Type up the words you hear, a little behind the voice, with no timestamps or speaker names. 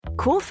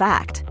Cool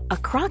fact, a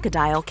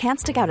crocodile can't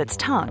stick out its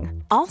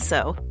tongue.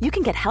 Also, you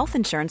can get health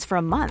insurance for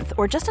a month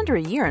or just under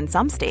a year in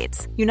some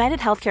states. United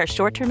Healthcare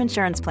short-term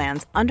insurance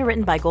plans,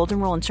 underwritten by Golden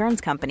Rule Insurance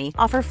Company,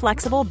 offer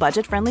flexible,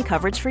 budget-friendly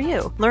coverage for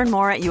you. Learn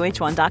more at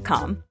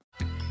uh1.com.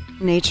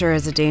 Nature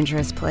is a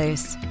dangerous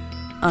place.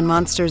 On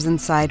Monsters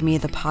Inside Me,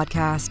 the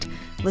podcast,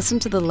 listen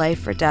to the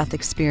life-or-death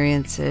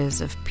experiences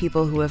of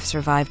people who have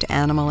survived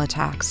animal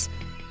attacks,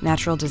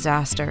 natural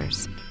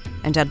disasters,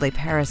 and deadly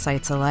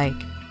parasites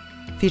alike.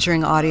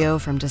 Featuring audio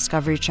from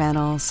Discovery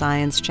Channel,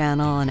 Science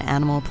Channel, and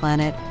Animal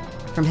Planet,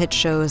 from hit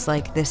shows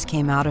like This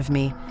Came Out of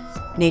Me,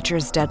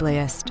 Nature's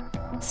Deadliest,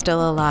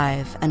 Still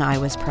Alive, and I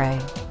Was Prey.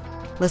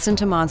 Listen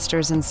to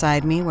Monsters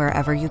Inside Me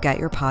wherever you get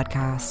your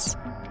podcasts.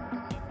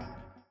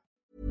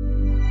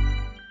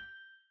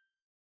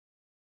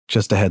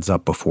 Just a heads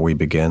up before we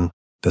begin,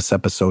 this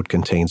episode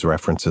contains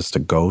references to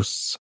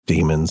ghosts,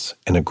 demons,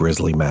 and a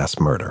grisly mass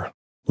murder.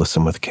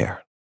 Listen with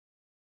care.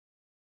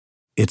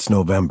 It's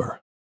November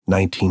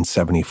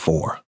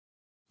 1974.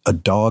 A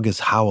dog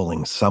is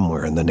howling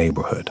somewhere in the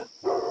neighborhood.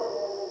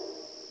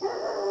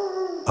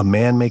 A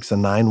man makes a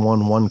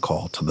 911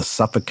 call to the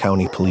Suffolk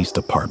County Police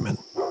Department.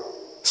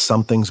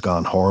 Something's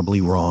gone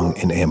horribly wrong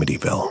in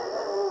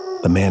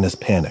Amityville. The man is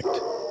panicked.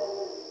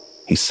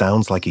 He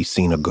sounds like he's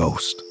seen a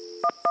ghost.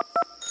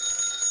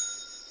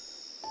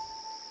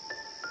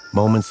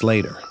 Moments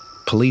later,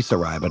 police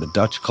arrive at a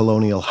Dutch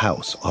colonial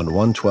house on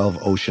 112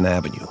 Ocean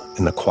Avenue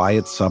in the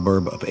quiet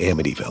suburb of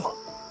Amityville.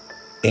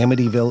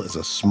 Amityville is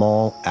a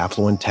small,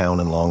 affluent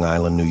town in Long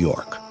Island, New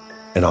York.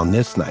 And on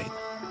this night,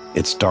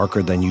 it's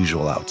darker than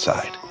usual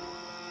outside.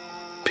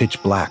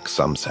 Pitch black,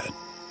 some said.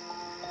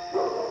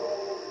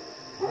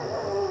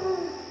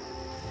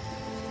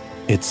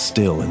 It's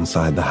still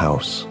inside the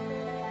house.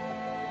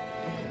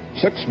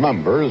 6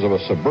 members of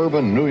a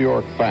suburban New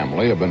York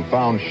family have been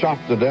found shot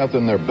to death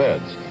in their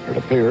beds. It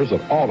appears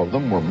that all of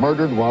them were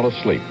murdered while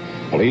asleep.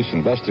 Police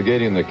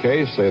investigating the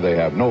case say they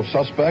have no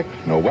suspect,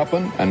 no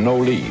weapon, and no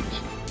leads.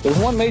 There's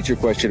one major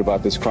question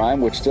about this crime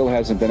which still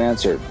hasn't been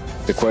answered,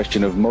 the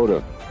question of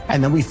motive.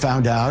 And then we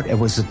found out it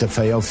was the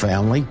DeFeo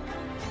family.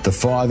 The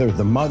father,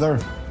 the mother.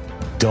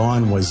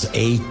 Dawn was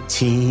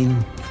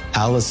 18.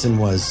 Allison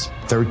was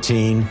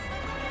 13.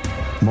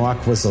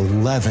 Mark was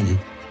 11.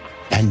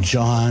 And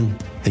John,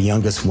 the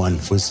youngest one,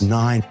 was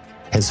 9.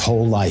 His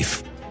whole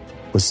life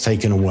was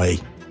taken away.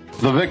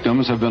 The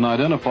victims have been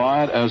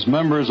identified as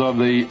members of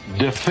the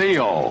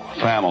DeFeo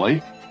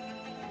family.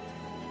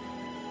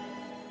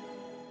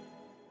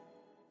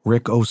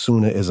 Rick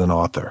Osuna is an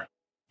author.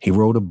 He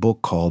wrote a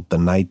book called The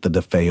Night the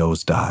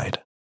DeFeos Died.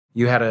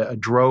 You had a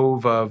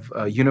drove of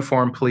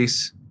uniformed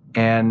police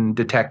and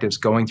detectives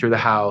going through the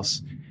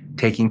house,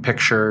 taking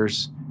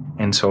pictures,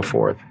 and so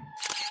forth.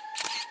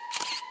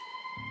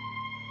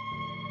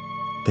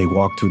 They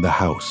walked through the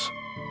house,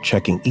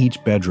 checking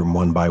each bedroom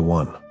one by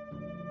one,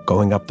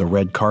 going up the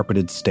red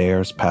carpeted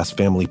stairs past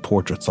family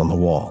portraits on the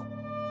wall,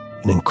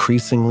 an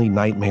increasingly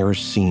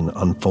nightmarish scene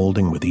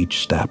unfolding with each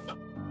step.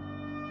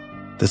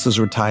 This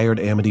is retired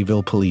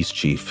Amityville Police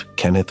Chief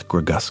Kenneth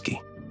Gragusky.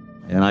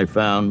 And I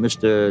found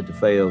Mr.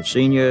 DeFeo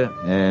Sr.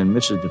 and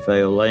Mrs.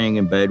 DeFeo laying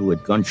in bed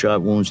with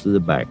gunshot wounds to the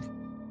back.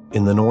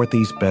 In the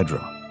northeast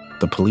bedroom,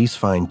 the police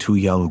find 2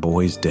 young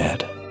boys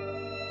dead,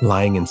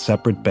 lying in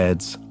separate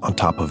beds on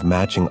top of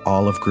matching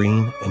olive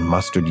green and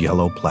mustard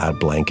yellow plaid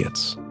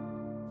blankets.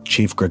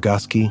 Chief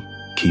Gragusky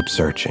keeps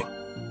searching.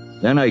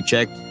 Then I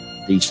checked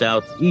the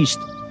southeast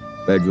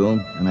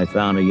bedroom, and I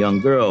found a young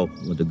girl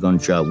with a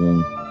gunshot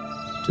wound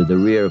to the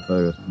rear of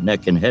her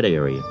neck and head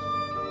area.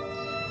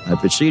 I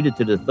proceeded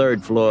to the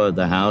 3rd floor of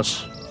the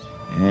house,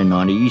 and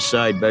on the east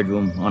side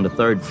bedroom on the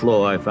 3rd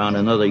floor, I found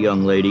another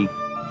young lady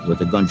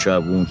with a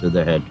gunshot wound to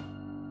the head.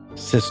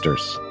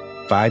 Sisters,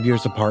 5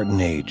 years apart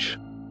in age,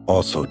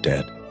 also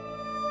dead.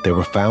 They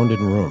were found in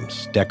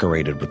rooms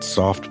decorated with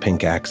soft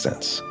pink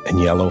accents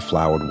and yellow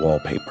flowered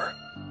wallpaper.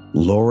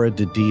 Laura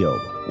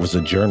DiDio was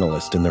a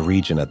journalist in the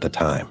region at the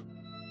time.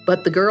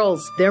 But the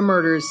girls, their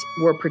murders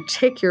were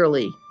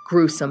particularly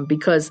gruesome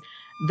because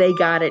they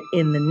got it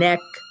in the neck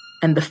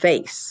and the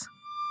face.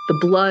 The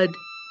blood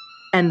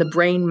and the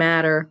brain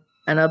matter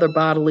and other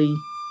bodily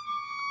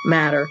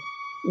matter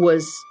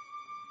was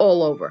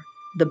all over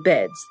the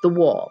beds, the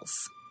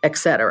walls,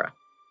 etc.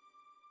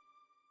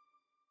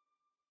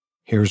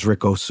 Here's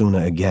Rick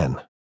Osuna again,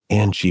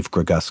 and Chief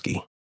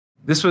Gragusky.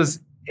 This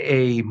was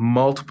a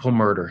multiple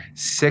murder,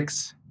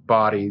 6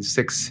 bodies,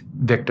 6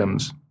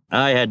 victims.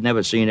 I had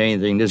never seen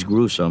anything this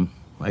gruesome.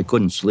 I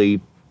couldn't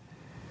sleep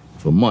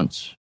for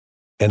months.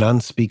 An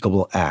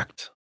unspeakable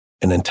act.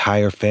 An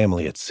entire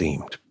family, it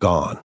seemed,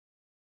 gone.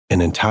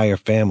 An entire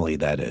family,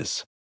 that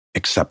is,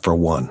 except for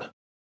one.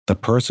 The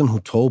person who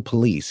told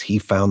police he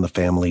found the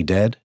family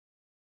dead?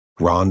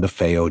 Ron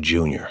DeFeo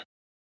Jr.,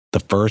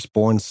 the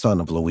firstborn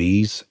son of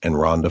Louise and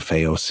Ron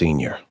DeFeo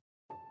Sr.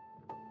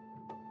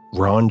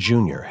 Ron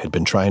Jr. had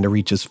been trying to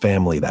reach his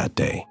family that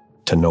day,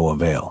 to no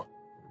avail.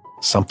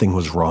 Something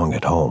was wrong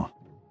at home.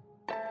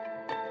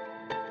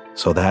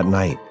 So that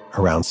night,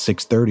 around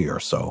 6:30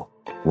 or so,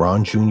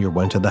 Ron Jr.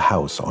 went to the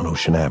house on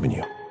Ocean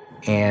Avenue.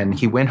 And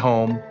he went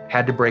home,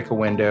 had to break a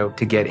window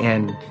to get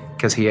in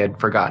because he had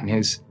forgotten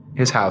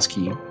his house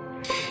key.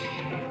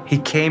 He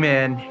came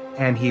in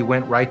and he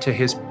went right to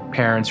his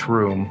parents'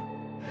 room.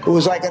 It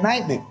was like a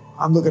nightmare.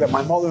 I'm looking at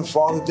my mother and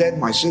father dead,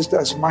 my sister.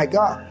 I said, my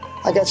God,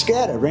 I got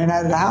scared. I ran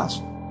out of the house.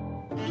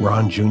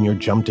 Ron Jr.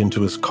 jumped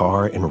into his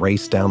car and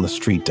raced down the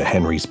street to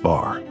Henry's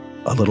Bar,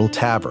 a little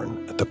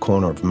tavern at the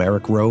corner of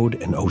Merrick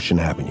Road and Ocean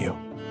Avenue.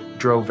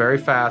 Drove very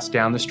fast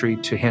down the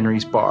street to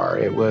Henry's Bar.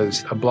 It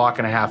was a block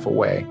and a half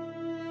away.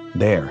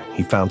 There,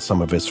 he found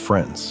some of his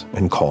friends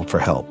and called for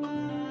help.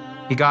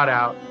 He got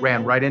out,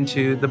 ran right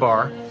into the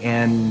bar,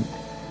 and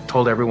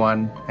told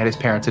everyone that his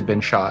parents had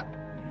been shot.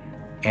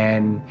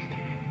 And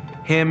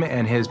him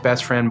and his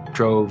best friend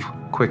drove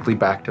quickly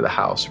back to the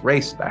house,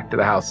 raced back to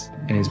the house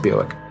in his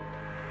Buick.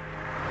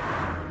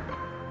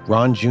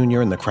 Ron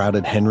Jr. and the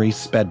crowded Henrys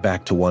sped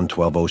back to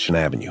 112 Ocean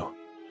Avenue.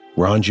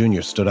 Ron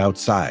Jr. stood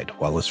outside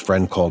while his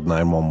friend called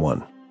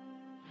 911.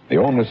 The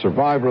only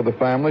survivor of the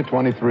family,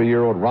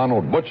 23-year-old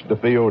Ronald Butch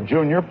DeFeo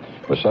Jr.,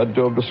 was said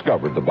to have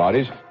discovered the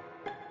bodies.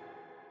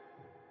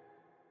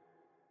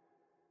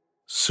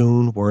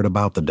 Soon, word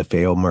about the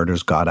DeFeo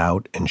murders got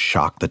out and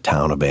shocked the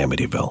town of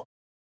Amityville.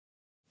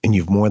 And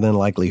you've more than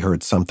likely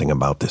heard something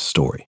about this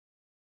story,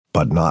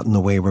 but not in the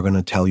way we're going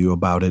to tell you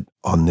about it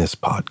on this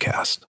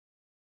podcast.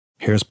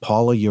 Here's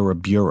Paula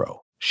Uriburo.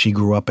 She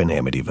grew up in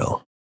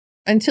Amityville.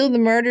 Until the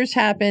murders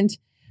happened,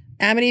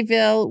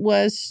 Amityville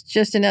was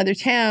just another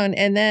town.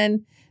 And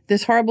then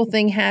this horrible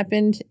thing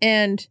happened.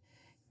 And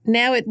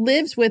now it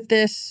lives with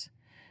this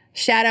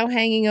shadow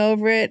hanging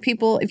over it.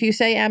 People, if you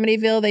say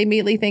Amityville, they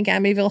immediately think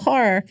Amityville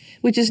Horror,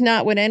 which is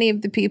not what any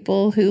of the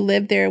people who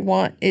live there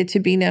want it to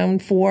be known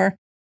for.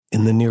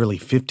 In the nearly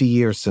 50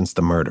 years since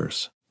the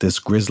murders, this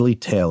grisly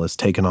tale has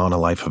taken on a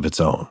life of its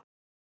own.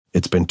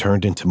 It's been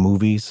turned into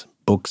movies,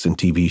 books, and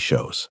TV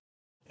shows.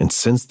 And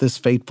since this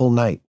fateful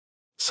night,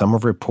 some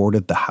have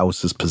reported the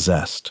house is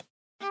possessed,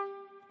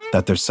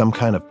 that there's some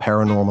kind of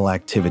paranormal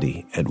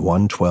activity at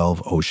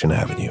 112 Ocean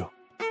Avenue.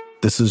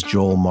 This is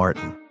Joel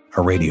Martin,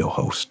 a radio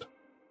host.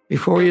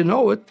 Before you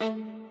know it,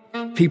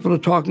 people are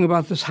talking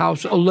about this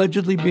house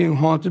allegedly being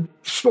haunted.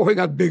 The story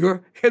got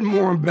bigger and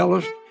more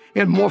embellished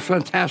and more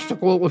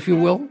fantastical, if you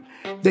will.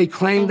 They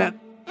claim that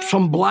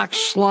some black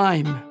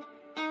slime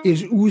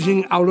is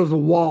oozing out of the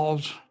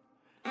walls.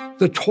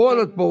 The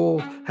toilet bowl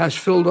has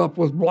filled up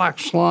with black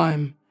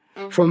slime.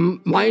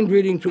 From mind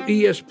reading to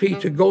ESP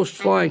to ghost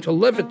flying to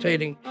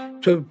levitating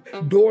to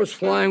doors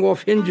flying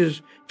off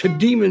hinges to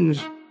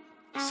demons.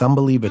 Some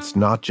believe it's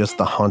not just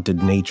the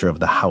haunted nature of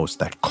the house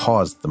that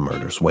caused the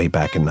murders way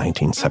back in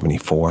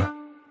 1974.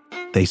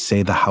 They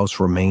say the house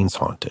remains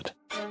haunted,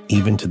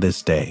 even to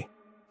this day.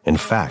 In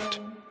fact,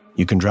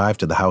 you can drive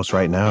to the house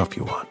right now if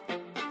you want.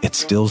 It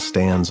still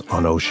stands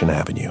on Ocean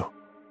Avenue.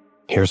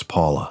 Here's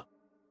Paula.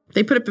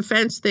 They put up a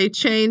fence. They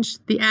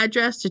changed the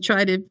address to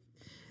try to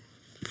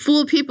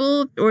fool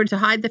people or to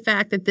hide the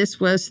fact that this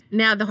was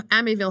now the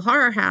Amityville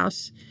Horror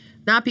House,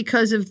 not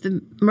because of the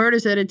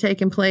murders that had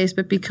taken place,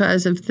 but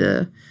because of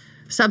the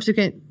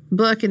subsequent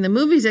book and the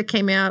movies that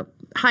came out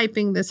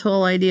hyping this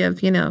whole idea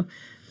of,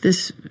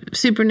 this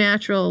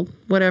supernatural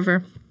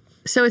whatever.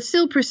 So it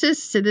still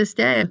persists to this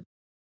day.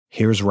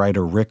 Here's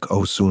writer Rick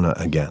Osuna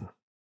again.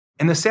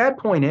 And the sad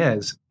point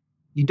is,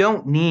 you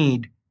don't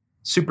need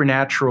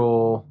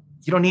supernatural,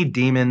 you don't need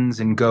demons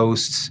and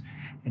ghosts,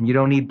 and you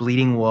don't need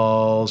bleeding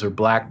walls or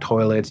black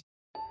toilets.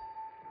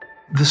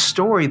 The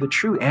story, the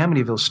true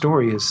Amityville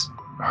story, is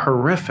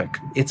horrific.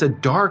 It's a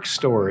dark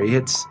story.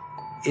 It's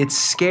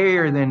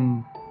scarier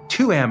than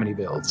two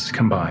Amityvilles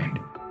combined.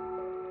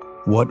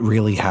 What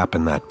really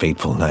happened that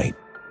fateful night?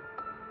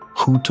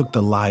 Who took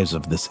the lives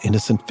of this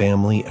innocent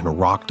family and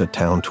rocked a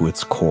town to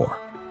its core?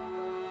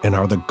 And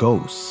are the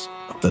ghosts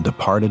of the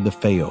departed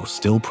DeFeo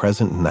still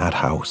present in that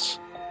house?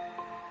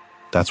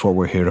 That's what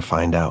we're here to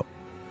find out.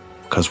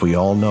 Because we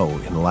all know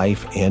in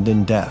life and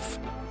in death,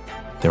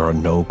 there are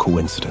no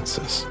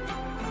coincidences.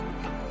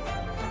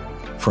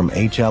 From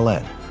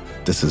HLN,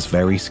 this is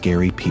Very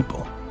Scary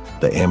People,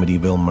 the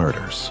Amityville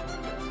Murders.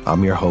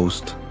 I'm your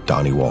host,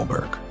 Donnie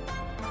Wahlberg.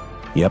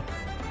 Yep,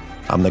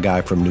 I'm the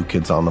guy from New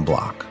Kids on the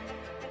Block.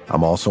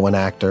 I'm also an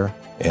actor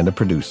and a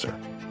producer.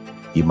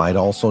 You might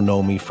also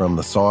know me from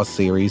the Saw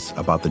series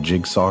about the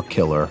Jigsaw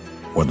Killer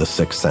or The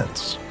Sixth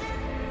Sense.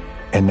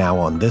 And now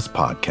on this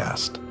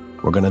podcast,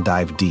 we're going to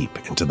dive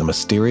deep into the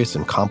mysterious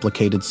and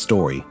complicated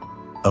story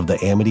of the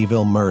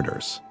Amityville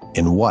murders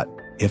and what,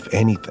 if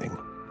anything,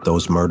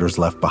 those murders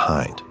left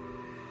behind.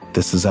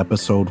 This is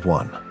episode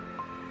 1,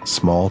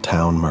 Small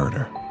Town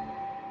Murder.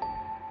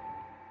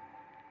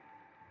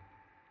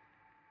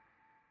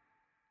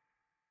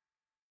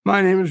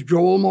 My name is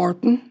Joel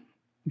Martin,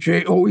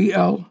 Joel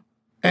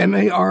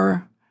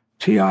Martin,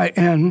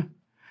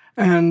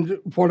 and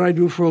what I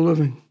do for a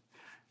living.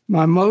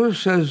 My mother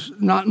says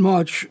not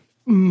much.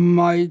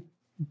 My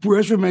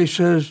resume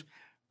says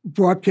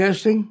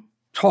broadcasting,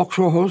 talk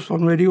show host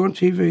on radio and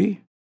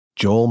TV.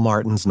 Joel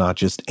Martin's not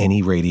just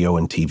any radio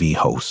and TV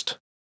host.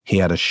 He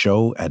had a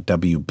show at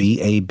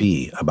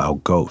WBAB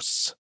about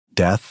ghosts,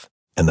 death,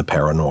 and the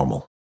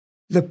paranormal.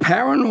 The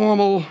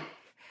paranormal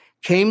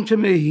came to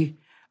me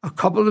a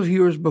couple of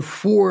years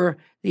before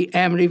the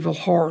Amityville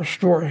Horror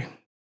story.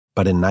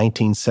 But in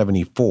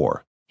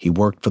 1974, he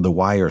worked for the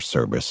wire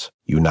service,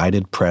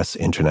 United Press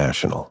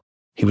International.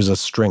 He was a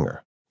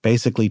stringer,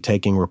 basically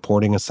taking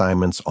reporting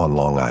assignments on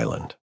Long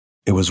Island.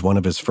 It was one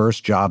of his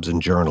first jobs in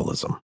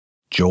journalism.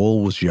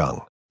 Joel was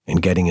young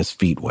and getting his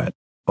feet wet,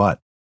 but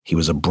he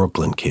was a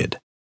Brooklyn kid,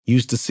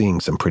 used to seeing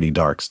some pretty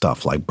dark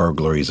stuff like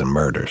burglaries and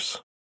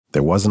murders.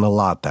 There wasn't a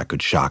lot that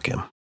could shock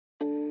him.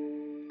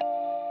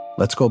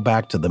 Let's go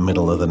back to the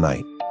middle of the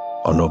night,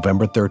 on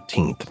November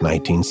 13th,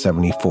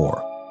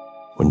 1974,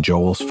 when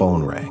Joel's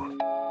phone rang.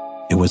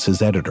 It was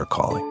his editor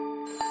calling.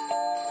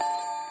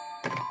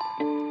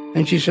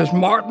 And she says,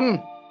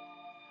 "Martin?"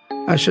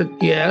 I said,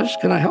 "Yes,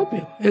 can I help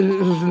you?" It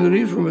was in the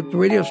newsroom at the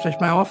radio station,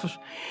 my office.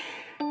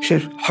 She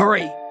says,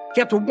 "Hurry,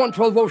 get to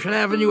 112 Ocean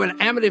Avenue in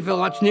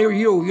Amityville. That's near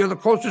you. You're the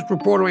closest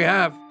reporter we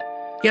have.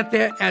 Get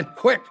there and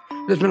quick.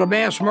 There's been a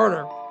mass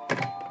murder."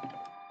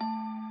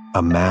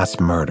 A mass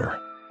murder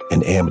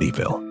in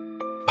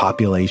Amityville.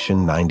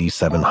 Population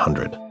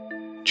 9,700.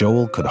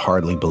 Joel could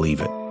hardly believe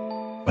it,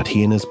 but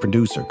he and his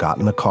producer got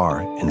in the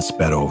car and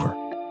sped over.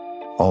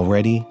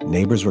 Already,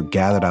 neighbors were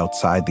gathered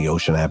outside the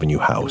Ocean Avenue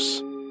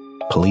house.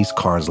 Police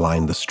cars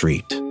lined the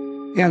street.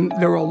 And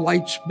there were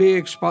lights,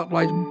 big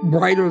spotlights,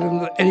 brighter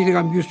than anything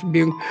I'm used to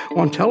being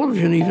on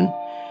television even.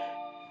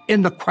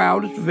 And the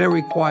crowd is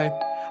very quiet.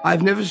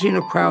 I've never seen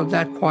a crowd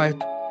that quiet.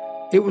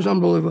 It was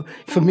unbelievable.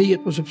 For me,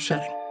 it was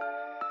upsetting.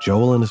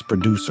 Joel and his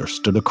producer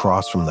stood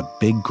across from the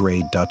big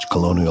gray Dutch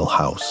colonial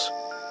house,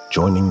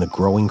 joining the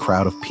growing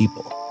crowd of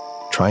people,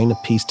 trying to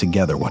piece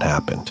together what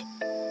happened,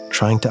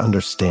 trying to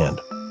understand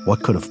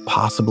what could have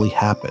possibly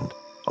happened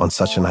on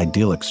such an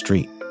idyllic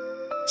street,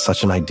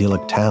 such an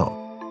idyllic town.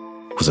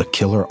 Was a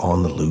killer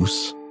on the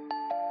loose?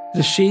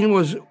 The scene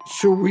was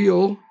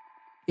surreal,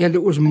 and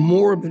it was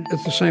morbid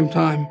at the same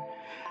time.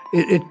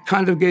 It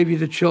kind of gave you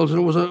the chills.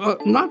 And it was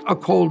not a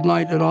cold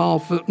night at all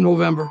for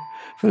November,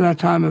 for that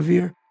time of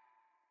year.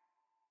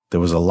 There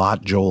was a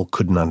lot Joel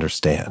couldn't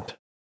understand,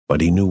 but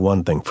he knew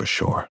one thing for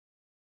sure.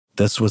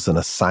 This was an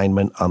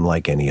assignment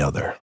unlike any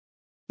other.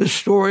 The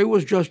story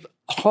was just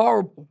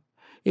horrible.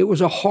 It was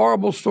a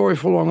horrible story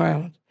for Long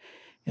Island.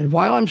 And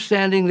while I'm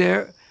standing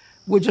there,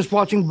 we're just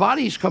watching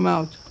bodies come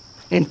out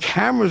and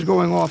cameras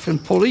going off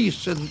and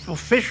police and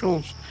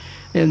officials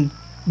and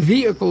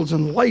vehicles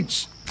and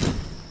lights.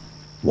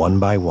 One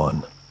by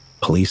one,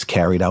 police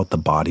carried out the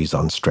bodies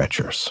on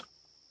stretchers.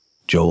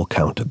 Joel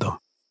counted them.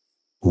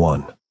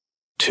 1,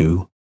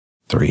 2,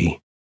 3,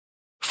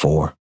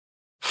 4,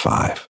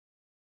 5,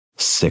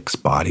 6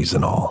 bodies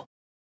in all.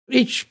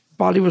 Each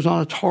body was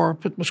on a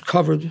tarp. It was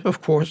covered,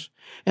 of course,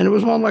 and it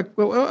was on like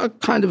a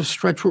kind of a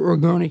stretcher or a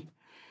gurney.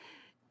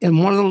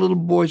 And one of the little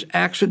boys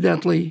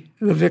accidentally,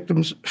 the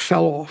victims,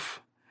 fell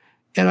off.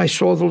 And I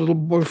saw the little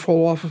boy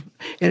fall off,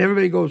 and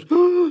everybody goes,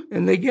 "Oh,"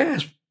 and they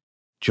gasp.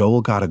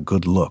 Joel got a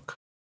good look.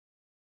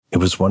 It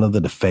was one of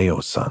the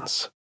DeFeo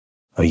sons,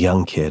 a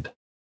young kid,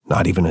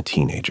 not even a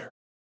teenager.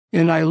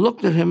 And I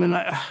looked at him, and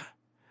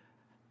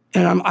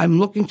I'm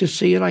looking to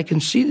see it. I can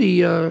see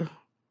the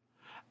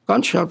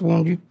gunshot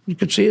wound. You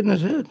could see it in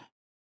his head.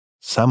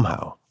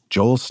 Somehow,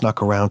 Joel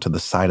snuck around to the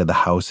side of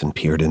the house and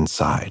peered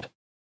inside.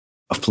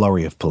 A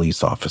flurry of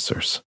police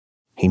officers.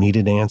 He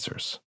needed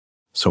answers.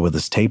 So with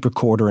his tape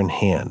recorder in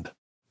hand,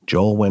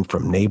 Joel went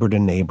from neighbor to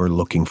neighbor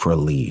looking for a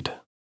lead.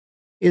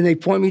 And they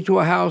point me to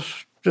a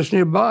house just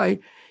nearby,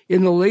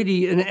 and the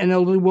lady, an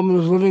elderly woman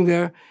was living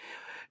there,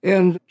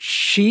 and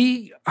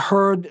she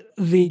heard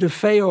the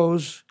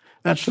DeFeos,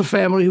 that's the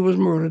family who was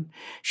murdered,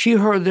 she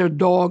heard their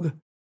dog.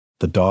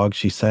 The dog,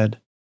 she said,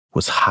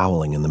 was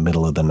howling in the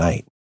middle of the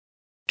night.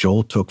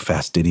 Joel took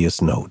fastidious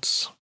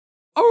notes.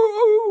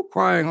 Oh,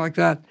 crying like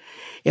that.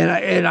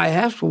 And I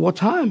asked her, what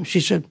time? She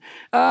said,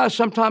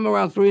 sometime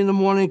around 3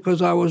 a.m.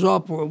 because I was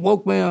up or it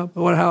woke me up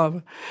or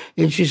whatever.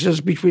 And she says,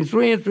 between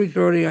 3 and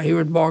 3:30, I hear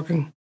it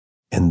barking.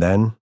 And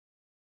then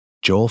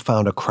Joel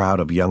found a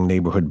crowd of young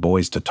neighborhood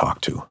boys to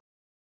talk to.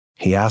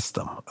 He asked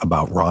them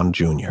about Ron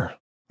Jr.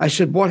 I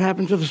said, what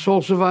happened to the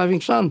sole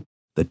surviving son?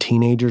 The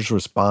teenagers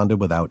responded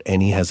without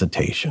any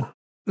hesitation.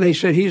 They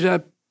said, he's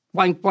a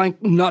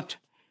blank nut.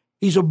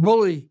 He's a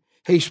bully.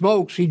 He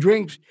smokes, he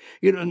drinks,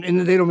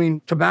 and they don't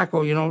mean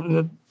tobacco,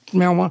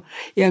 marijuana.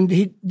 And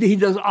he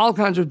does all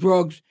kinds of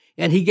drugs,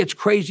 and he gets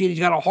crazy, and he's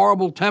got a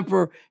horrible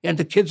temper, and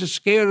the kids are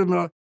scared of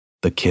him.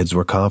 The kids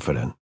were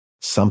confident.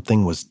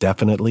 Something was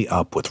definitely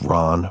up with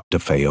Ron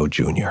DeFeo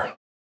Jr.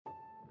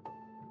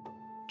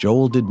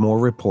 Joel did more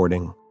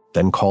reporting,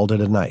 then called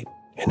it a night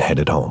and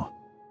headed home.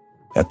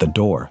 At the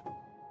door,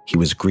 he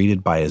was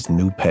greeted by his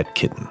new pet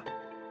kitten.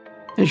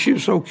 And she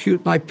was so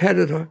cute, and I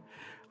petted her.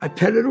 I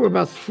petted her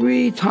about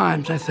 3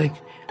 times, I think.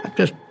 I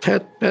just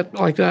pet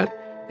like that.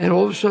 And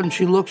all of a sudden,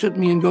 she looks at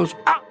me and goes,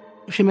 ah!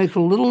 She makes a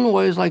little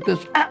noise like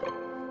this, ah!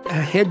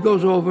 Her head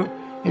goes over,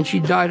 and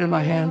she died in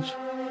my hands.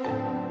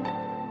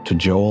 To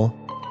Joel,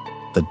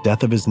 the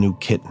death of his new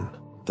kitten,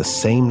 the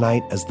same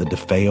night as the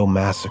DeFeo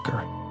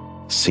massacre,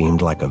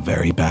 seemed like a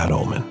very bad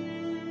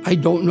omen. I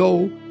don't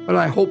know but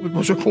I hope it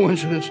was a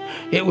coincidence.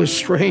 It was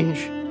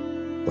strange.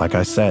 Like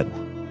I said,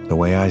 the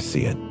way I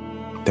see it,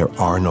 there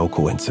are no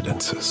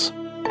coincidences.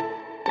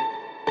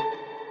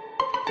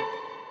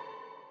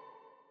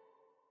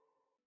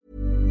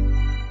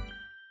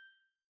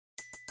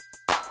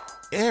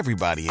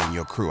 Everybody in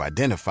your crew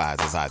identifies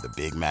as either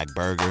Big Mac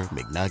Burger,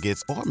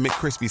 McNuggets, or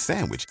McCrispy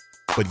Sandwich.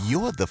 But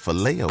you're the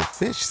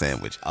Filet-O-Fish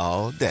Sandwich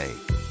all day.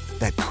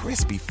 That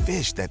crispy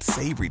fish, that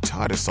savory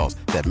tartar sauce,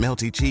 that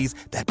melty cheese,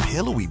 that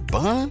pillowy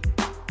bun.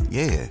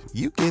 Yeah,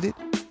 you get it.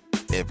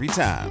 Every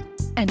time.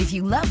 And if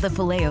you love the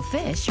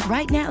Filet-O-Fish,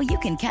 right now you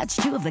can catch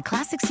two of the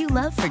classics you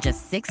love for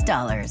just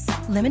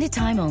 $6. Limited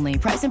time only.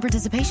 Price and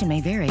participation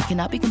may vary.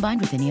 Cannot be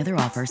combined with any other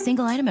offer.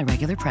 Single item at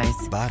regular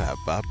price.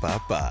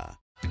 Ba-da-ba-ba-ba.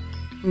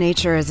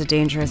 Nature is a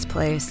dangerous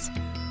place.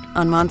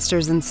 On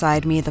Monsters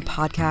Inside Me, the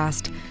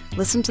podcast,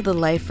 listen to the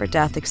life or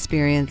death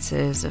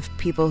experiences of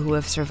people who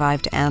have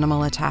survived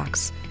animal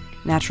attacks,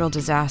 natural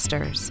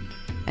disasters,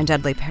 and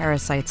deadly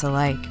parasites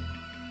alike.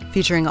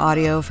 Featuring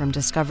audio from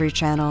Discovery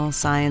Channel,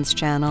 Science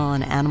Channel,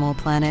 and Animal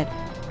Planet,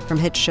 from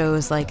hit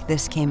shows like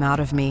This Came Out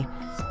of Me,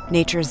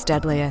 Nature's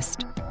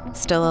Deadliest,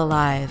 Still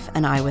Alive,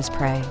 and I Was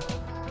Prey.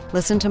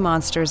 Listen to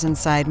Monsters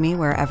Inside Me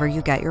wherever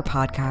you get your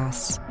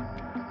podcasts.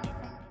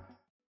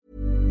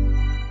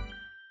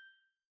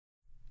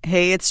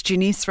 Hey, it's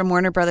Janice from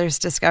Warner Brothers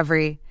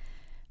Discovery.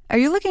 Are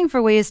you looking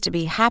for ways to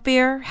be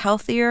happier,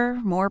 healthier,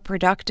 more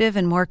productive,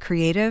 and more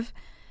creative?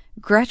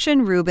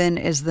 Gretchen Rubin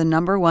is the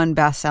 #1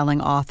 best-selling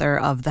author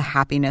of The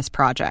Happiness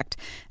Project,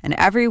 and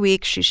every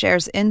week she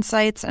shares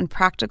insights and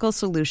practical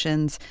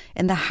solutions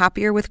in the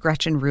Happier with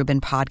Gretchen Rubin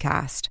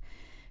podcast.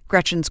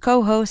 Gretchen's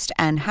co-host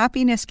and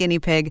happiness guinea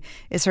pig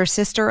is her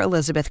sister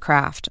Elizabeth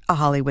Kraft, a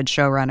Hollywood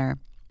showrunner.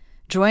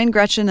 Join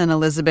Gretchen and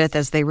Elizabeth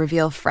as they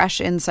reveal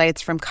fresh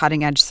insights from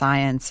cutting-edge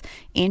science,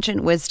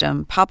 ancient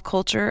wisdom, pop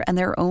culture, and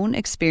their own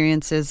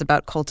experiences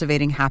about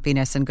cultivating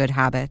happiness and good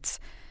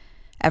habits.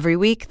 Every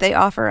week, they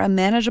offer a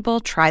manageable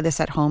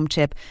try-this-at-home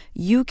tip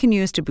you can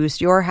use to boost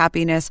your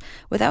happiness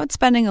without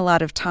spending a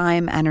lot of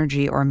time,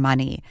 energy, or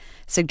money.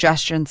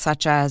 Suggestions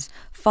such as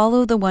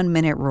follow the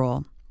 1-minute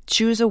rule,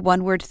 choose a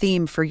one-word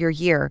theme for your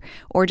year,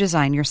 or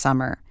design your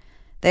summer.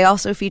 They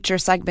also feature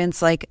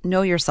segments like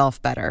Know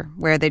Yourself Better,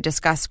 where they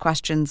discuss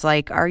questions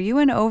like, are you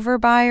an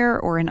overbuyer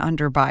or an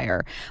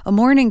underbuyer, a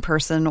morning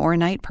person or a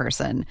night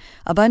person,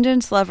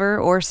 abundance lover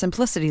or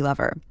simplicity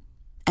lover?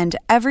 And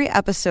every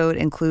episode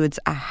includes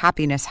a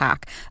happiness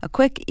hack, a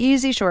quick,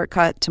 easy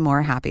shortcut to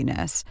more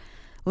happiness.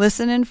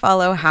 Listen and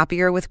follow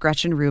Happier with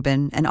Gretchen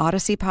Rubin, an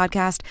Odyssey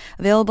podcast,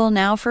 available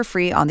now for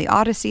free on the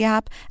Odyssey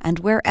app and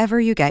wherever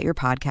you get your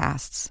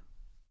podcasts.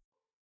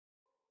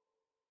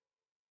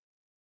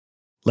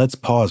 Let's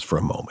pause for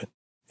a moment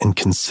and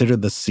consider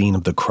the scene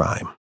of the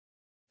crime.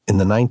 In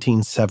the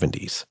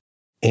 1970s,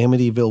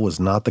 Amityville was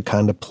not the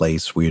kind of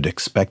place where you'd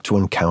expect to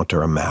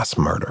encounter a mass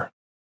murder.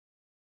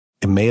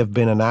 It may have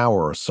been an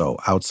hour or so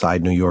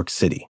outside New York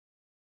City,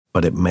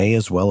 but it may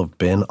as well have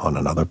been on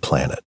another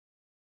planet.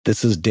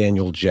 This is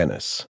Daniel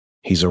Jennis.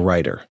 He's a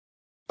writer,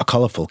 a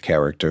colorful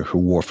character who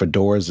wore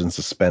fedoras and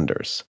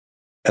suspenders.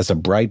 As a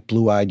bright,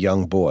 blue-eyed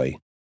young boy,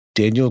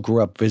 Daniel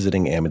grew up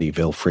visiting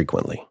Amityville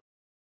frequently.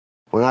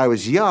 When I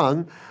was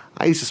young,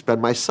 I used to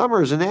spend my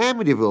summers in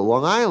Amityville,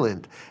 Long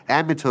Island.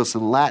 Amitos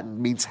in Latin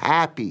means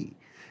happy.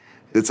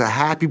 It's a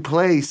happy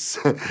place.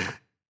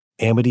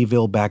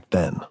 Amityville back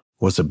then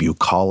was a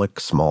bucolic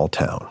small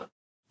town.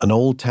 An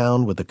old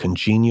town with a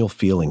congenial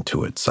feeling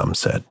to it, some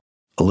said.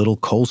 A little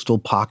coastal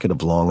pocket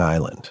of Long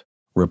Island,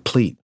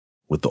 replete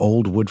with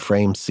old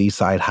wood-frame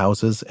seaside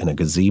houses and a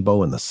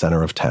gazebo in the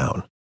center of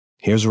town.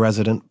 Here's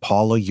resident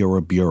Paula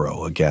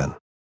Uriburo again.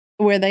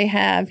 Where they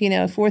have,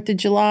 4th of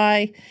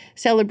July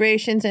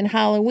celebrations and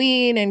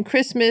Halloween and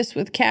Christmas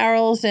with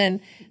carols. And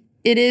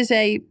it is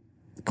a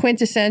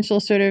quintessential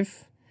sort of,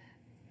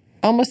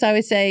 almost I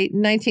would say,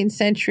 19th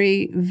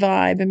century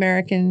vibe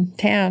American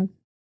town.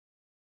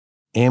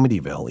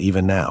 Amityville,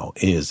 even now,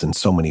 is in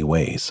so many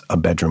ways a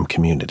bedroom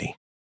community.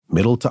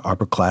 Middle to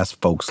upper class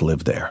folks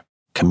live there,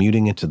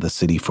 commuting into the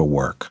city for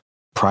work.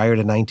 Prior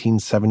to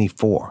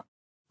 1974,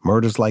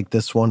 murders like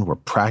this one were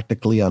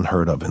practically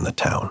unheard of in the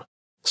town.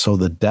 So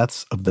the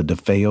deaths of the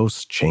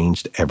DeFeos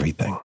changed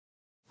everything.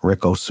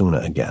 Rick Osuna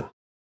again.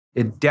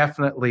 It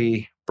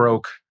definitely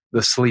broke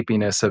the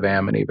sleepiness of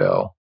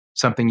Amityville,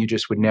 something you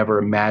just would never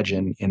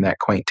imagine in that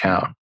quaint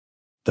town.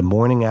 The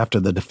morning after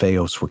the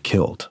DeFeos were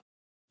killed,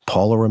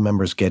 Paula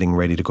remembers getting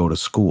ready to go to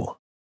school.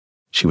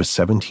 She was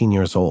 17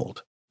 years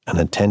old and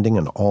attending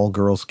an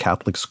all-girls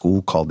Catholic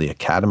school called the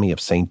Academy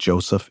of St.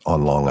 Joseph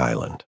on Long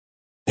Island.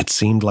 It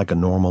seemed like a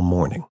normal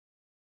morning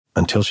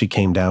until she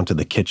came down to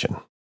the kitchen,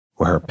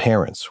 where her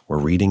parents were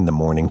reading the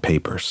morning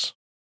papers.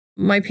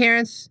 My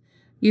parents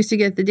used to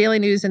get the Daily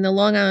News and the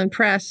Long Island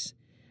Press,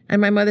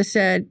 and my mother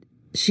said,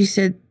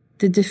 the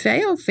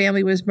DeFeo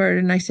family was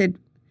murdered. And I said,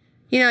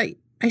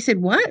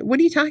 what? What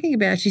are you talking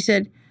about? She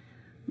said,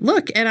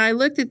 look. And I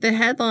looked at the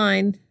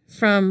headline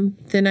from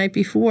the night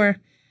before,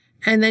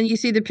 and then you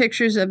see the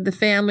pictures of the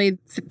family,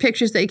 the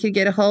pictures they could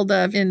get a hold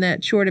of in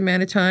that short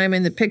amount of time,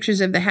 and the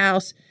pictures of the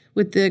house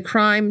with the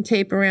crime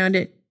tape around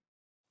it.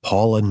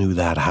 Paula knew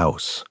that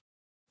house.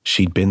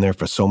 She'd been there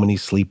for so many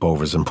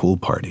sleepovers and pool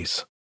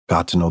parties,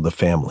 got to know the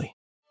family.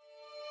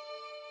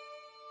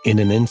 In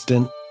an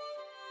instant,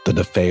 the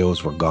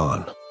DeFeos were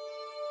gone.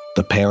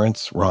 The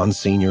parents, Ron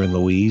Sr. and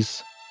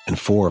Louise, and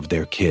 4 of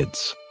their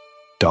kids,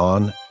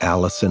 Dawn,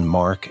 Allison,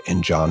 Mark,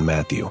 and John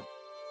Matthew.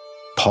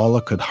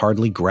 Paula could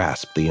hardly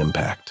grasp the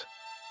impact.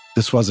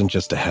 This wasn't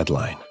just a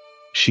headline.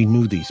 She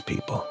knew these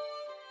people.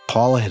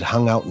 Paula had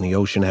hung out in the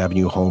Ocean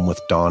Avenue home with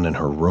Dawn in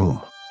her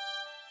room.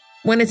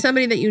 When it's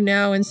somebody that you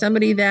know and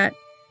somebody that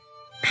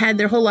had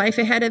their whole life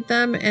ahead of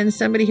them and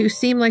somebody who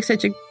seemed like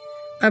such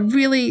a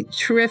really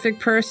terrific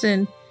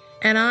person,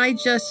 and I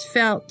just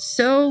felt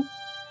so,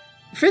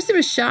 first it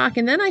was shock,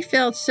 and then I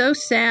felt so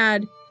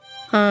sad.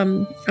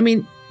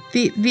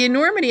 The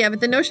enormity of it,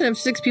 the notion of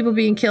 6 people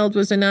being killed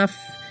was enough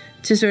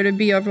to sort of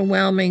be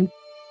overwhelming.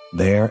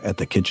 There at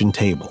the kitchen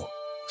table,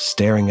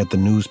 staring at the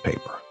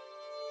newspaper,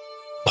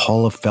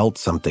 Paula felt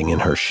something in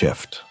her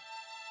shift.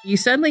 You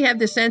suddenly have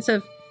this sense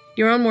of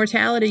your own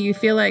mortality. You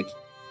feel like,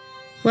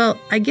 well,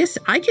 I guess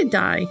I could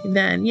die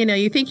then. You know,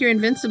 you think you're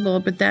invincible,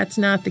 but that's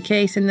not the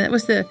case. And that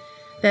was that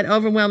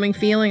overwhelming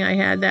feeling I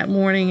had that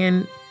morning,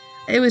 and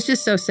it was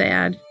just so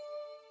sad.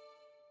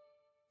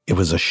 It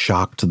was a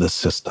shock to the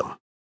system,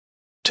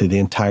 to the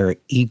entire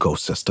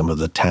ecosystem of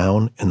the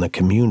town and the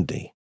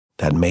community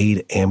that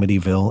made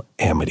Amityville,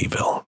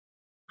 Amityville.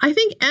 I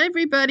think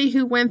everybody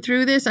who went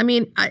through this,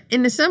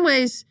 in some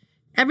ways,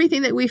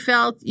 everything that we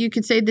felt, you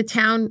could say the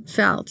town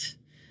felt.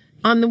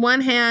 On the one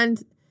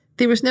hand,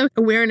 there was no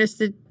awareness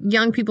that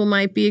young people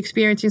might be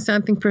experiencing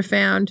something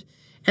profound,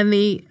 and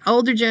the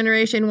older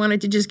generation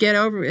wanted to just get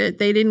over it.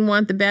 They didn't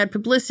want the bad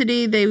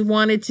publicity. They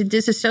wanted to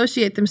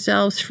disassociate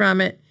themselves from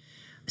it.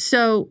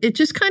 So it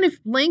just kind of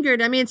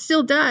lingered. It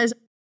still does.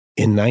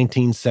 In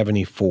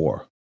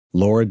 1974,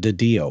 Laura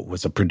DiDio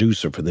was a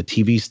producer for the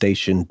TV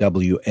station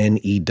WNEW-NY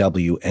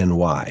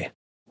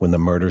when the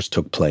murders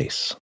took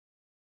place.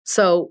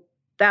 So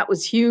that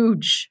was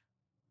huge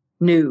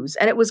news.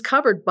 And it was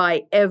covered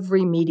by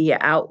every media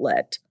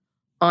outlet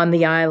on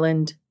the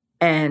island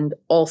and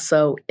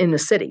also in the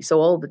city.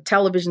 So all the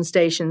television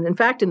stations, in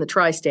fact, in the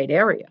tri-state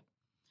area.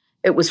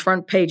 It was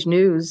front page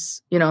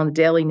news, on the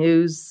Daily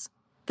News,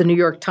 the New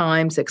York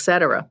Times,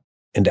 etc.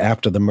 And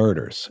after the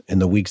murders, in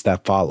the weeks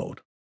that followed,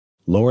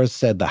 Laura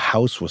said the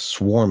house was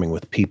swarming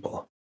with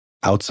people,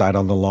 outside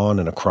on the lawn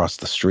and across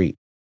the street.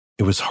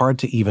 It was hard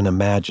to even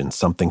imagine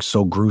something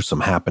so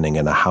gruesome happening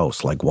in a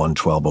house like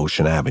 112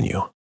 Ocean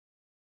Avenue.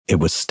 It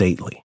was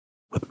stately,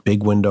 with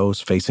big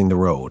windows facing the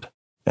road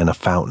and a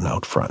fountain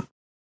out front.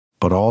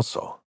 But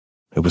also,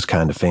 it was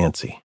kind of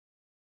fancy.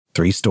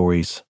 3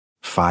 stories,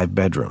 5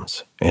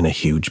 bedrooms, and a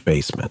huge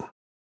basement.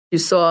 You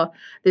saw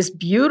this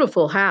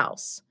beautiful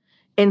house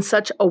in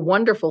such a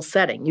wonderful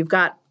setting. You've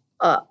got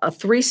a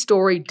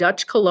 3-story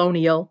Dutch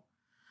colonial.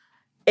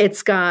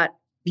 It's got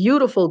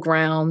beautiful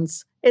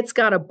grounds. It's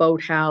got a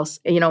boathouse,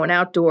 an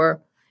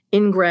outdoor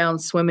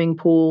in-ground swimming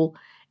pool.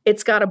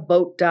 It's got a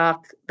boat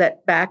dock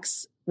that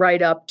backs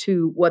right up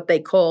to what they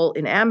call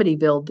in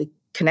Amityville the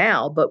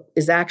canal, but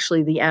is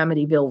actually the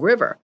Amityville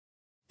River.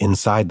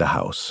 Inside the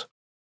house,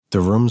 the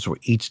rooms were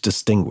each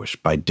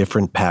distinguished by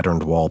different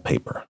patterned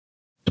wallpaper,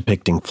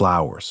 depicting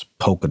flowers,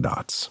 polka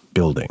dots,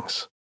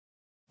 buildings.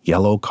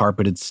 Yellow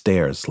carpeted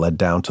stairs led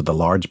down to the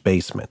large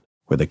basement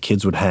where the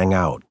kids would hang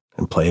out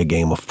and play a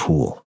game of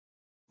pool.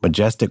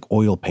 Majestic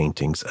oil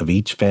paintings of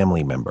each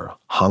family member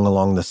hung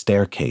along the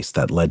staircase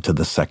that led to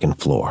the 2nd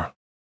floor.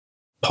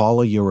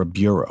 Paula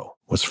Uriburu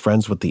was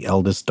friends with the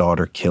eldest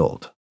daughter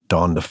killed,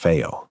 Dawn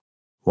DeFeo.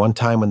 One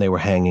time when they were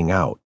hanging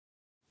out,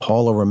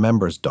 Paula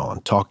remembers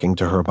Dawn talking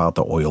to her about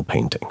the oil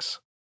paintings.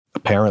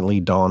 Apparently,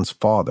 Dawn's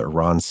father,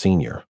 Ron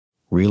Sr.,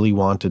 really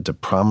wanted to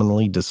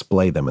prominently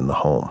display them in the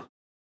home.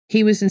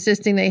 He was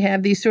insisting they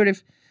have these sort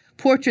of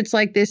portraits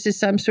like this as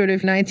some sort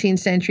of 19th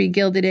century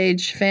Gilded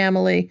Age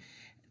family.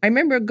 I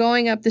remember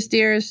going up the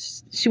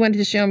stairs. She wanted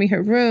to show me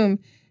her room,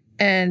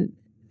 and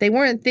they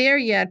weren't there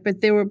yet, but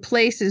there were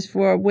places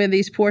for where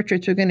these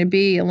portraits were going to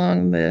be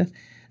along the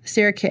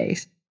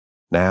staircase.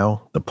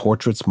 Now, the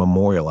portraits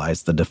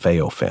memorialized the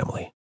DeFeo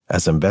family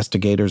as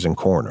investigators and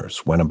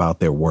coroners went about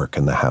their work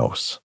in the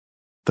house.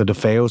 The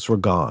DeFeos were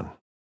gone,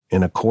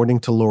 and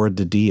according to Laura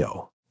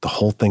DiDio, the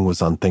whole thing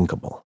was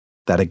unthinkable.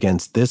 That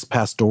against this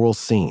pastoral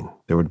scene,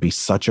 there would be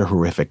such a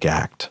horrific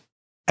act,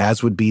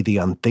 as would be the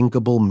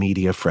unthinkable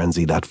media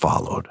frenzy that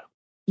followed.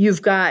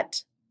 You've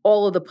got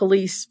all of the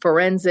police,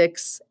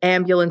 forensics,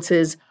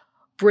 ambulances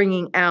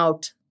bringing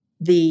out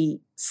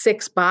the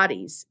 6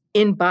 bodies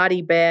in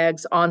body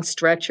bags, on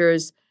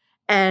stretchers,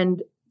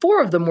 and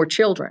 4 of them were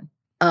children,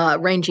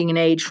 ranging in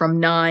age from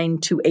 9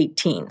 to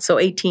 18. So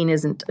 18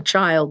 isn't a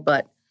child,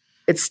 but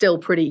it's still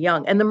pretty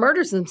young. And the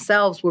murders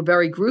themselves were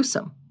very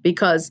gruesome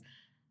because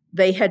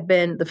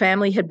the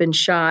family had been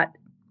shot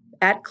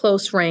at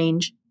close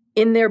range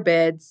in their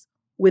beds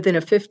within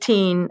a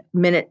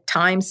 15-minute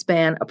time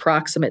span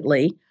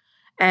approximately,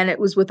 and it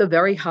was with a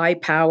very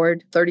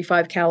high-powered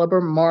 35 caliber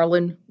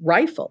Marlin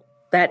rifle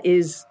that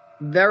is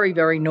very,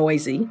 very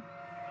noisy.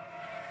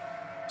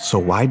 So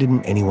why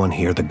didn't anyone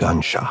hear the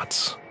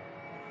gunshots?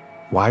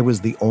 Why was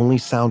the only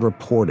sound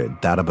reported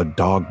that of a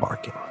dog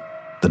barking,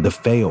 the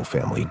DeFeo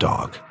family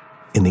dog,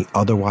 in the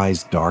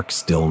otherwise dark,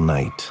 still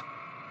night?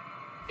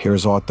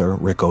 Here's author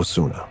Rick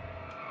Osuna.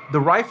 The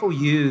rifle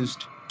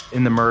used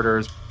in the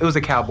murders, it was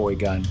a cowboy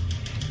gun.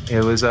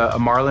 It was a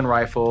Marlin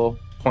rifle,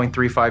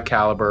 .35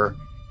 caliber.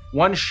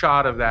 One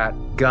shot of that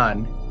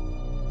gun,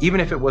 even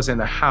if it was in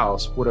the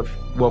house, would have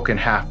woken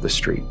half the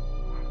street,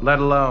 let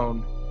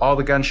alone all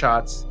the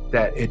gunshots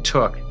that it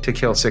took to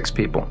kill 6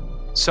 people.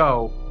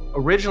 So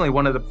originally,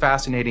 one of the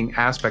fascinating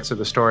aspects of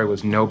the story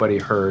was nobody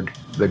heard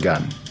the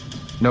gun.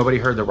 Nobody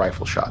heard the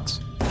rifle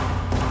shots.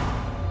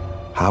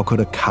 How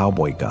could a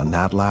cowboy gun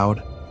that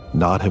loud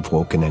not have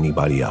woken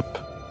anybody up?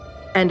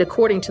 And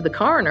according to the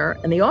coroner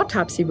and the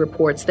autopsy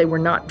reports, they were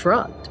not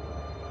drugged,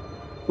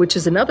 which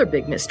is another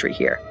big mystery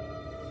here.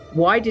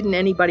 Why didn't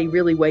anybody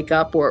really wake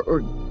up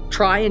or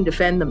try and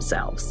defend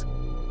themselves?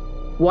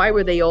 Why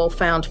were they all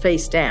found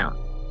face down?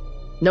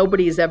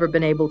 Nobody has ever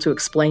been able to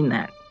explain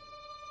that.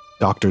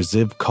 Dr.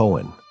 Ziv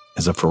Cohen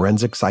is a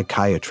forensic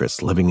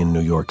psychiatrist living in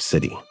New York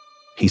City.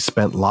 He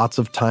spent lots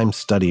of time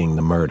studying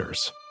the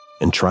murders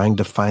and trying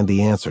to find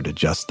the answer to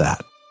just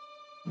that.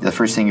 The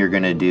first thing you're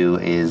going to do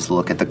is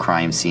look at the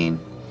crime scene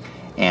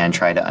and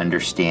try to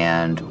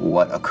understand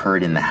what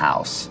occurred in the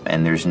house.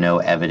 And there's no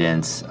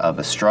evidence of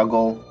a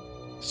struggle.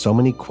 So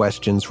many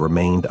questions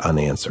remained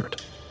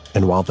unanswered.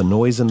 And while the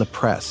noise in the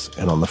press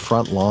and on the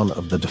front lawn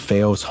of the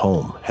DeFeo's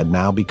home had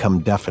now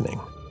become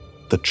deafening,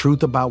 the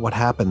truth about what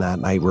happened that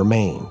night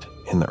remained,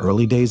 in the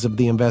early days of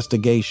the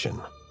investigation,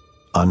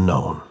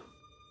 unknown.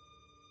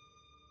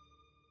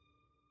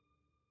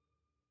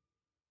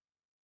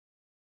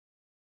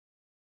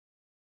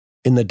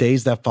 In the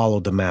days that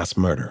followed the mass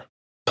murder,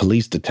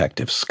 police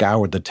detectives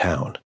scoured the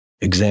town,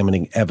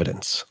 examining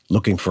evidence,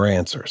 looking for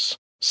answers,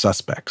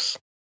 suspects.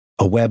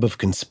 A web of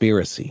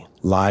conspiracy,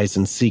 lies,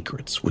 and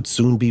secrets would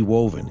soon be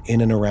woven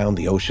in and around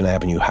the Ocean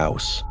Avenue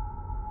house.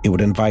 It would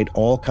invite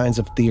all kinds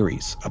of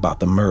theories about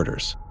the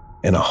murders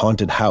in a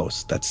haunted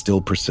house that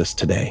still persists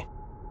today.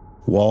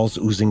 Walls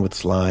oozing with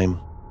slime,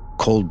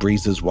 cold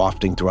breezes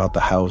wafting throughout the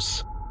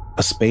house,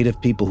 a spate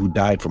of people who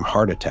died from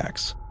heart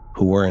attacks,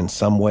 who were in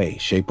some way,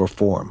 shape, or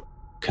form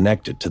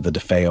connected to the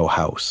DeFeo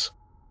house.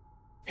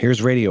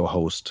 Here's radio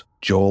host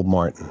Joel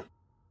Martin.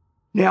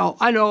 Now,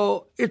 I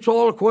know it's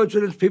all a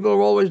coincidence. People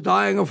are always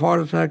dying of heart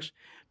attacks.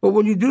 But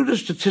when you do the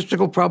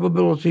statistical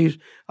probabilities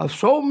of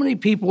so many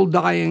people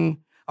dying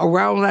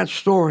around that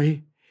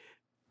story,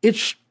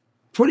 it's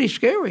pretty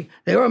scary.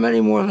 There are many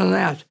more than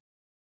that.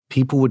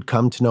 People would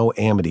come to know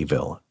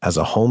Amityville as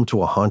a home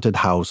to a haunted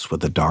house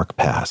with a dark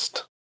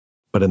past.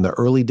 But in the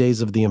early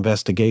days of the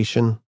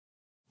investigation,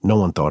 no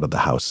one thought of the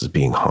house as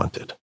being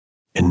haunted.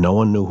 And no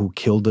one knew who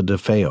killed the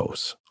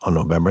DeFeos on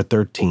November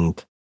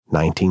 13th,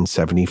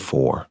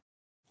 1974,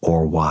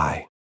 or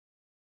why.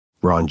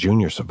 Ron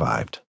Jr.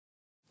 survived.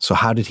 So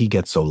how did he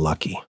get so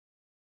lucky?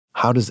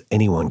 How does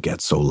anyone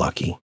get so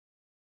lucky?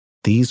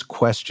 These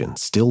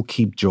questions still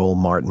keep Joel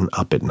Martin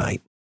up at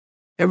night.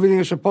 Everything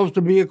is supposed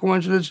to be a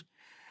coincidence,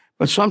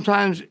 but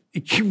sometimes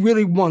you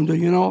really wonder,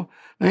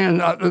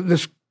 and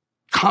this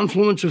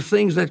confluence of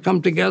things that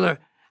come together,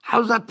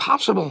 how's that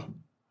possible?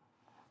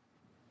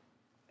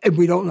 And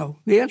we don't know.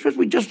 The answer is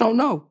we just don't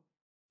know.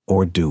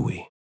 Or do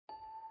we?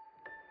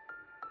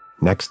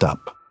 Next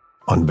up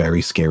on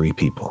Very Scary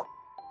People.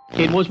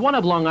 It was one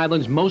of Long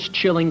Island's most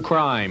chilling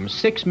crimes.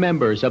 6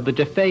 members of the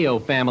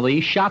DeFeo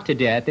family shot to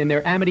death in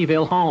their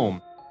Amityville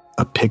home.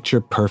 A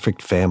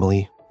picture-perfect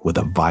family with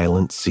a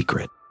violent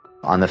secret.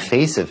 On the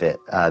face of it,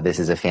 this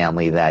is a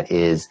family that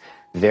is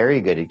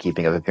very good at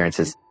keeping up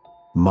appearances.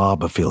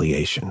 Mob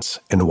affiliations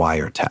and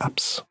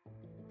wiretaps.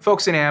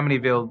 Folks in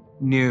Amityville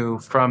knew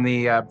from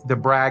the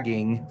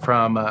bragging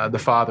from the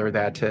father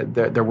that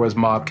there was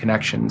mob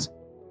connections.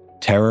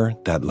 Terror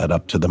that led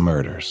up to the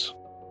murders.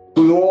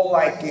 We were all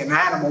like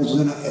animals,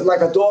 like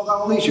a dog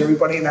on a leash,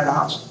 everybody in that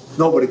house.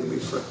 Nobody could be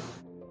free.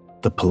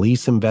 The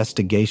police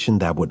investigation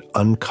that would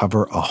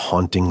uncover a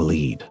haunting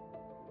lead,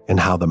 and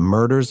how the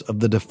murders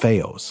of the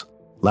DeFeos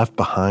left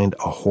behind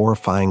a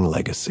horrifying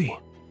legacy.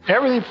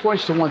 Everything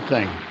points to one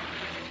thing,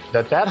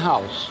 that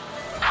house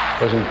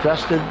was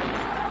infested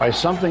by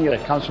something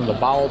that comes from the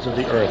bowels of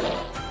the earth.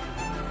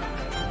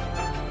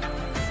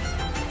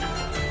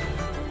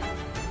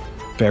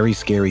 Very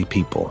Scary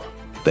People,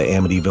 The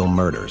Amityville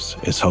Murders,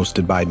 is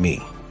hosted by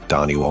me,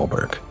 Donnie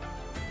Wahlberg.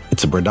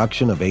 It's a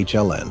production of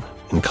HLN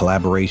in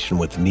collaboration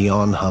with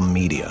Neon Hum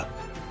Media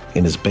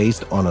and is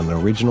based on an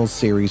original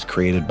series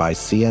created by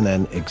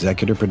CNN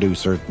executive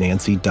producer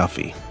Nancy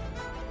Duffy.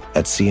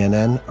 At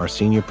CNN, our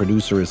senior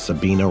producer is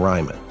Sabina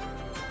Ryman.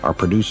 Our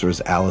producer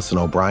is Allison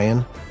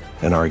O'Brien,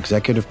 and our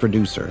executive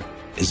producer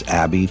is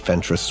Abby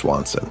Fentress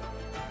Swanson.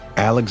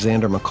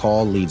 Alexander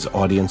McCall leads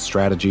audience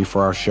strategy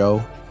for our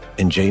show,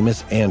 and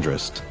Jameis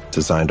Andrist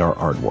designed our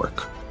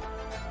artwork.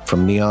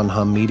 From Neon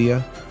Hum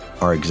Media,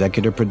 our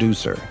executive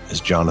producer is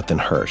Jonathan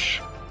Hirsch.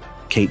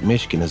 Kate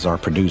Mishkin is our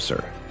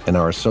producer, and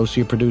our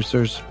associate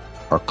producers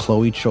are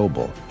Chloe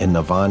Chobel and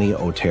Navani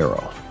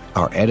Otero.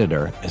 Our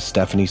editor is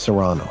Stephanie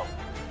Serrano.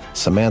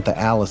 Samantha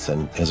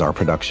Allison is our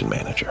production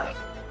manager.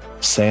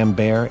 Sam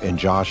Baer and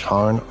Josh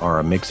Harn are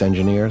our mix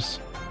engineers.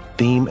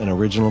 Theme and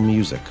original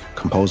music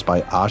composed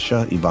by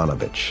Asha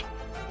Ivanovich.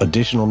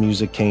 Additional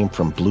music came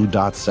from Blue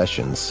Dot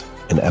Sessions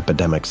and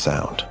Epidemic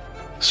Sound.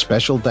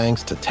 Special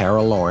thanks to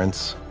Tara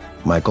Lawrence,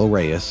 Michael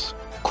Reyes,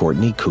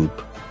 Courtney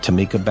Coop,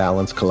 Tamika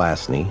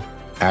Balance-Kalasny,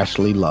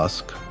 Ashley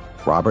Lusk,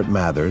 Robert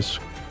Mathers,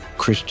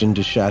 Christian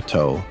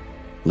DeChateau,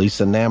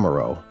 Lisa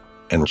Namaro,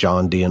 and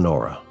John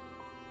Dianora.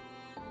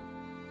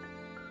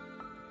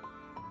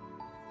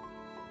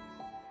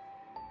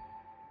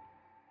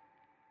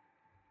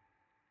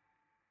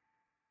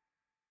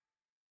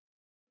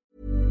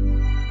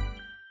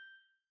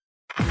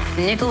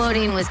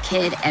 Nickelodeon was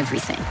kid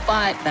everything,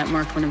 but that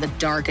marked one of the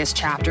darkest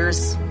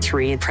chapters.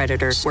 3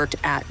 predators worked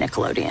at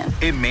Nickelodeon.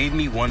 It made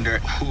me wonder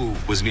who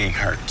was being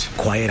hurt.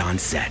 Quiet on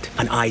Set,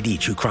 an ID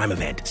true crime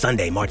event.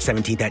 Sunday, March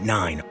 17th at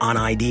 9 on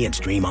ID and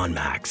stream on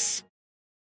Max.